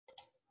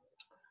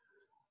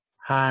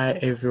Hi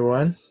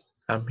everyone,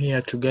 I'm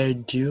here to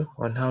guide you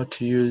on how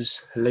to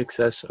use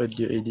Lexis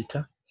Audio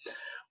Editor.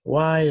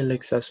 Why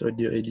Lexis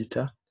Audio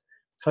Editor?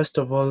 First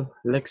of all,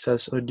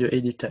 Lexis Audio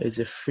Editor is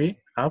a free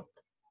app,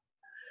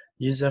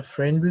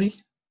 user-friendly.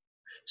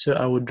 So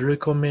I would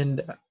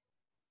recommend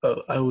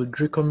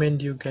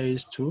you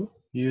guys to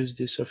use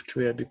this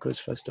software because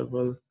first of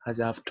all, as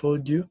I've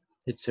told you,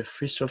 it's a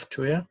free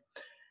software.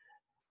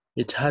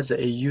 It has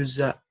a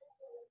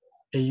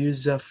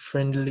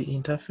user-friendly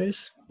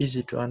interface,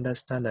 easy to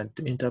understand and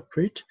to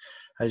interpret,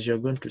 as you're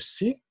going to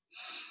see.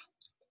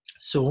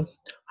 So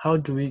how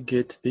do we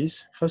get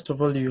this? First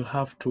of all, you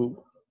have to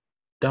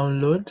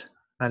download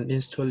and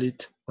install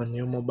it on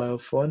your mobile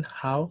phone.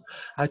 How?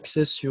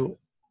 Access your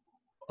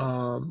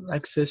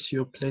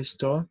Play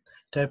Store,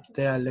 type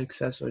there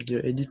Lexis Audio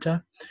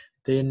Editor,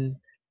 then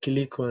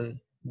click on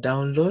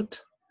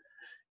download.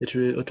 It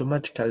will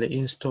automatically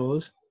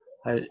install.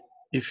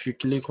 If you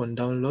click on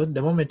download,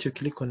 the moment you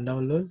click on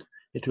download,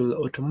 it will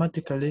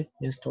automatically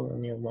install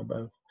on your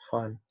mobile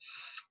phone.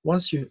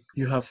 Once you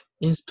have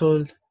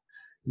installed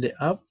the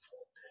app,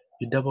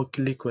 you double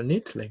click on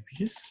it like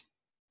this.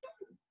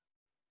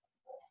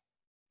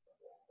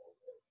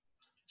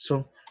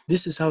 So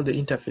this is how the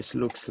interface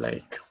looks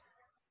like.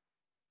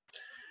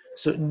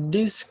 So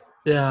this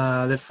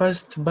the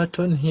first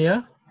button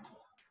here,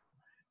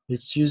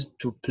 it's used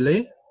to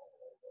play,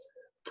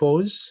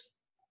 pause,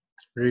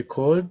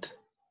 record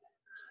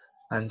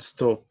and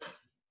stop.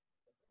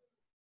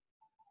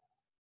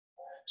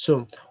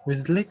 So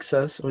with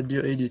Lexis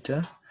Audio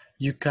Editor,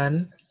 you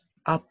can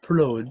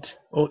upload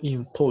or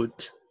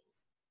import.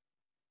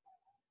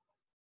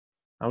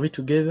 Are we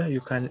together? You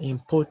can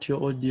import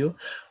your audio.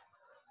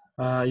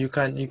 You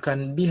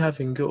can be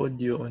having your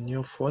audio on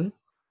your phone,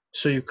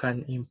 so you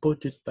can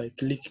import it by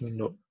clicking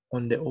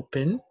on the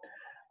open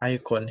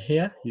icon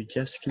here. You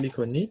just click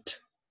on it.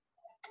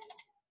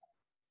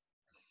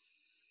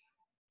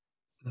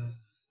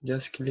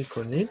 Just click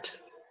on it.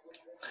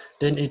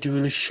 Then it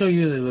will show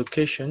you the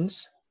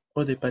locations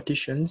or the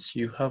partitions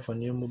you have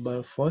on your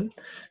mobile phone.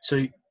 So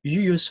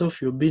you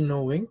yourself, you'll be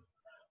knowing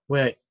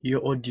where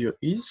your audio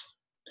is.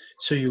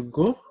 So you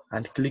go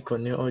and click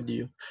on your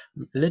audio.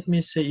 Let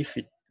me say if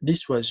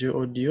this was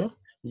your audio,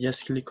 you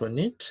just click on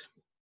it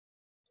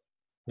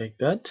like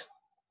that.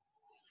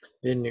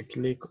 Then you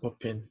click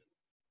open.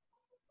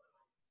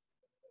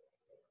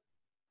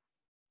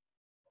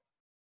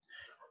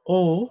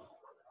 Or,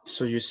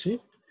 so you see,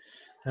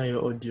 now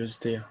your audio is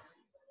there.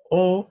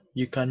 Or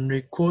you can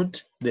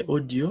record the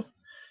audio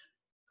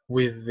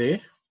with the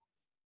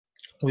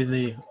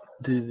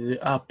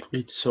app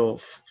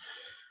itself.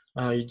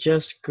 You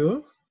just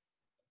go.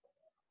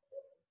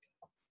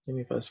 Let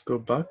me first go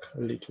back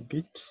a little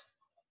bit.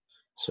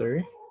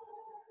 Sorry.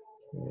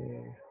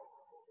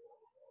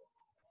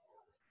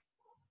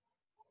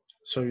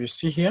 So you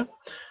see here,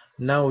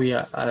 now we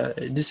are.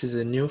 This is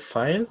a new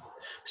file.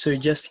 So you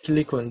just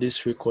click on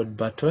this record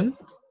button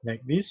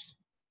like this.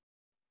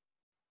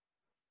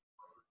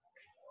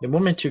 The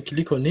moment you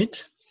click on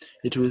it,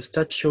 it will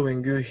start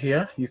showing you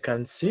here. You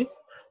can see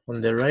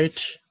on the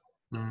right,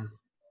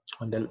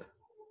 on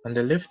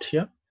the left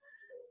here,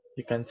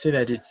 you can see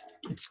that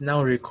it's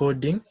now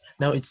recording.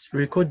 Now it's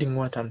recording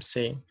what I'm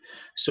saying.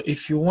 So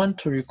if you want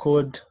to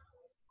record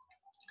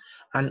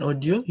an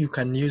audio, you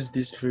can use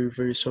this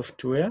very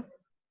software.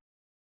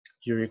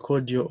 You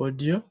record your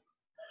audio.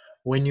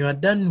 When you are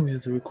done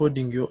with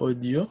recording your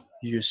audio,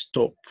 you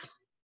stop.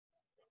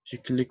 You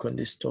click on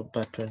the stop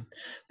button.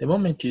 The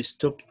moment you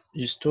stop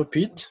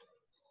it,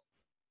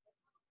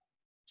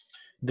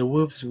 the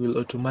waves will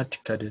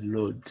automatically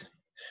load.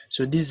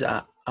 So these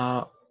are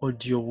our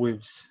audio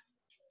waves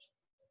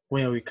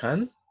where we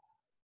can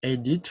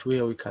edit,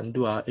 where we can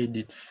do our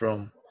edit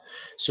from.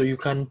 So you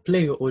can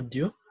play your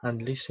audio and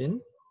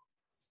listen.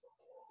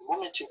 The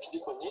moment you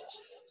click on it,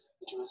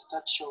 it will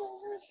start showing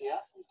you here.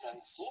 You can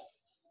see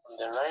on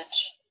the right,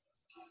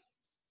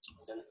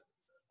 on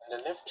the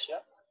left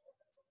here,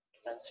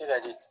 you can see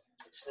that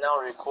it's now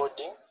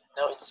recording.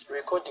 Now it's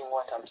recording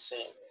what I'm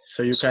saying.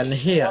 So you can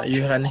hear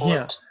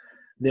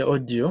the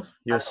audio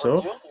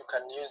yourself.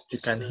 You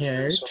can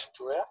hear it.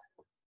 Software.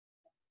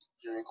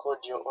 You record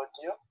your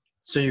audio.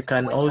 So you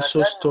can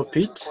also stop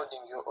it.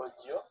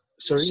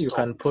 Sorry, you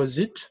can pause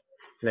it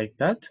like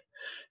that.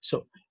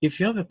 So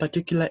if you have a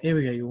particular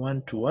area you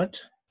want to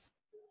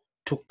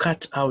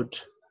cut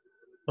out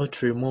or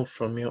to remove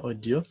from your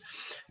audio,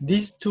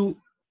 these two,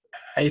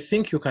 I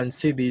think you can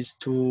see these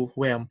two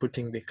where I'm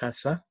putting the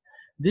cursor.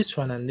 This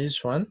one and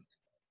this one,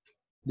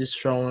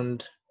 these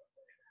round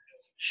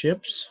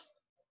shapes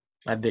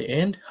at the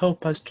end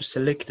help us to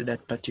select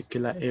that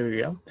particular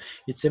area.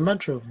 It's a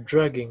matter of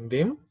dragging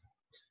them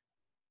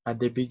at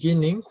the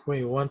beginning where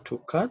you want to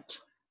cut.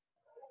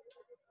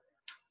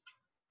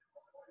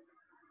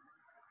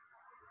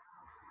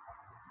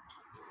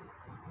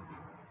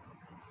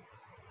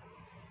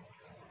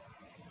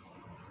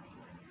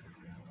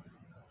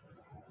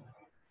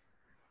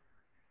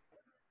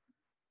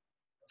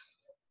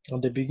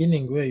 At the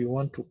beginning where you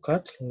want to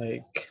cut,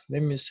 like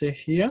let me say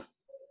here,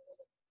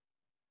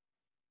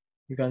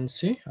 You can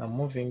see I'm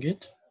moving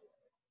it.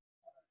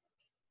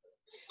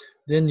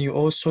 Then you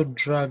also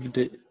drag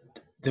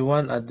the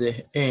one at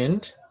the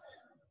end.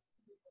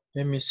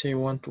 Let me say you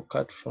want to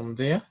cut from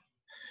there.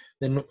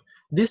 Then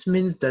this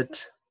means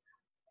that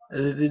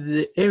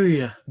the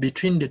area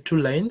between the two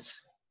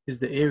lines is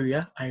the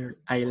area I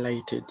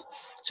highlighted.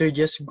 So you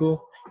just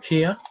go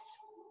here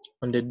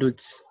on the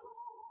dots.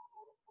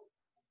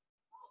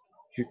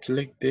 You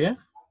click there.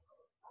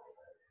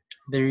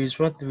 There is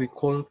what we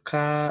call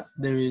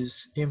there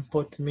is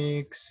import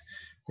mix,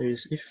 there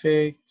is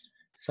effects,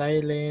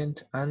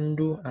 silent,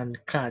 undo, and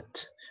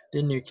cut.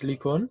 Then you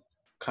click on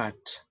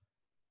cut.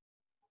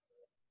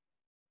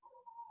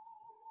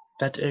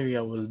 That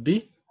area will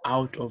be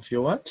out of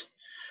your what?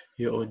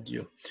 Your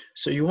audio.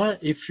 So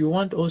if you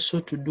want also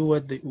to do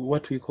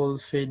what we call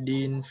fade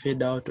in,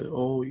 fade out,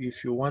 or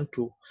if you want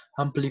to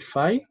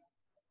amplify,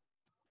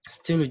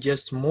 still you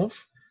just move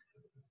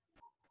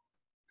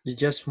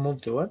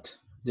the what?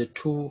 The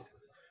two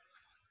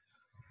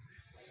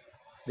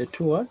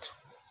what?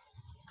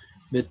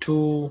 The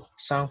two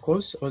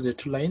circles or the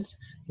two lines.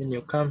 Then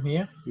you come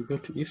here, you go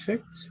to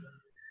effects,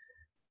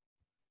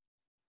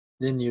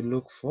 then you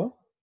look for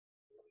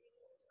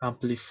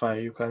amplify.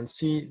 You can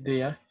see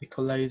there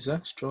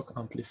equalizer stroke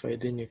amplify,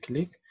 then you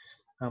click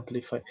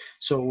amplify.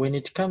 So when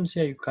it comes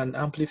here, you can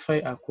amplify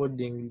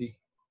accordingly.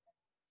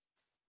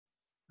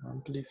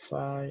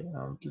 Amplify,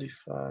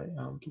 amplify,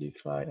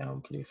 amplify,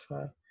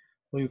 amplify,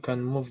 or you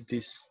can move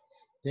this.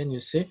 Then you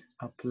say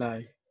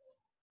apply.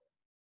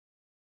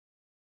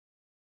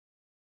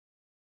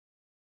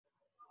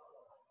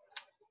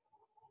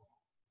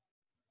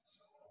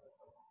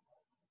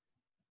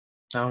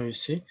 Now you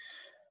see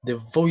the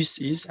voice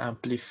is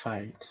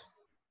amplified.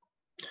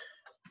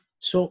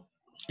 So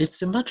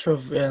it's a matter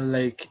of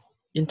like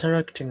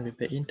interacting with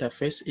the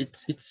interface.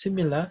 It's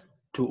similar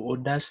to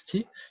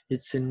Audacity.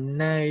 It's a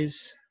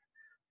nice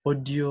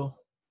audio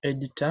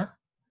editor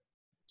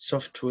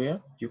software.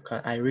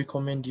 I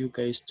recommend you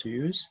guys to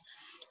use.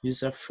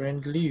 User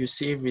friendly. You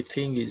see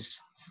everything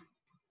is.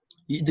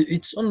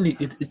 It's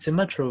a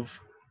matter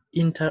of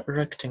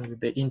interacting with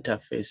the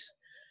interface.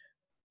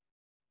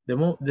 The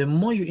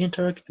more you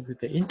interact with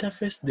the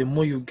interface, the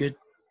more you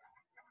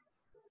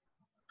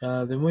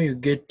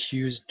get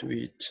used to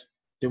it.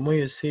 The more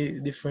you see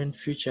different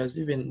features,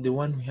 even the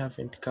one we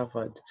haven't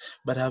covered,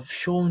 but I've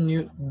shown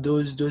you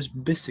those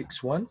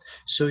basics one,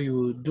 so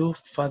you do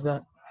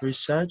further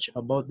research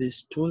about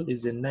this tool.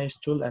 Is a nice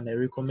tool, and I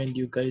recommend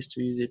you guys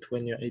to use it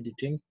when you're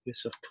editing your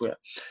software.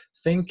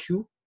 Thank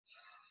you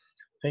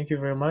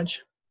very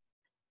much.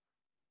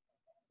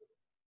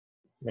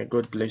 May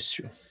God bless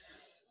you.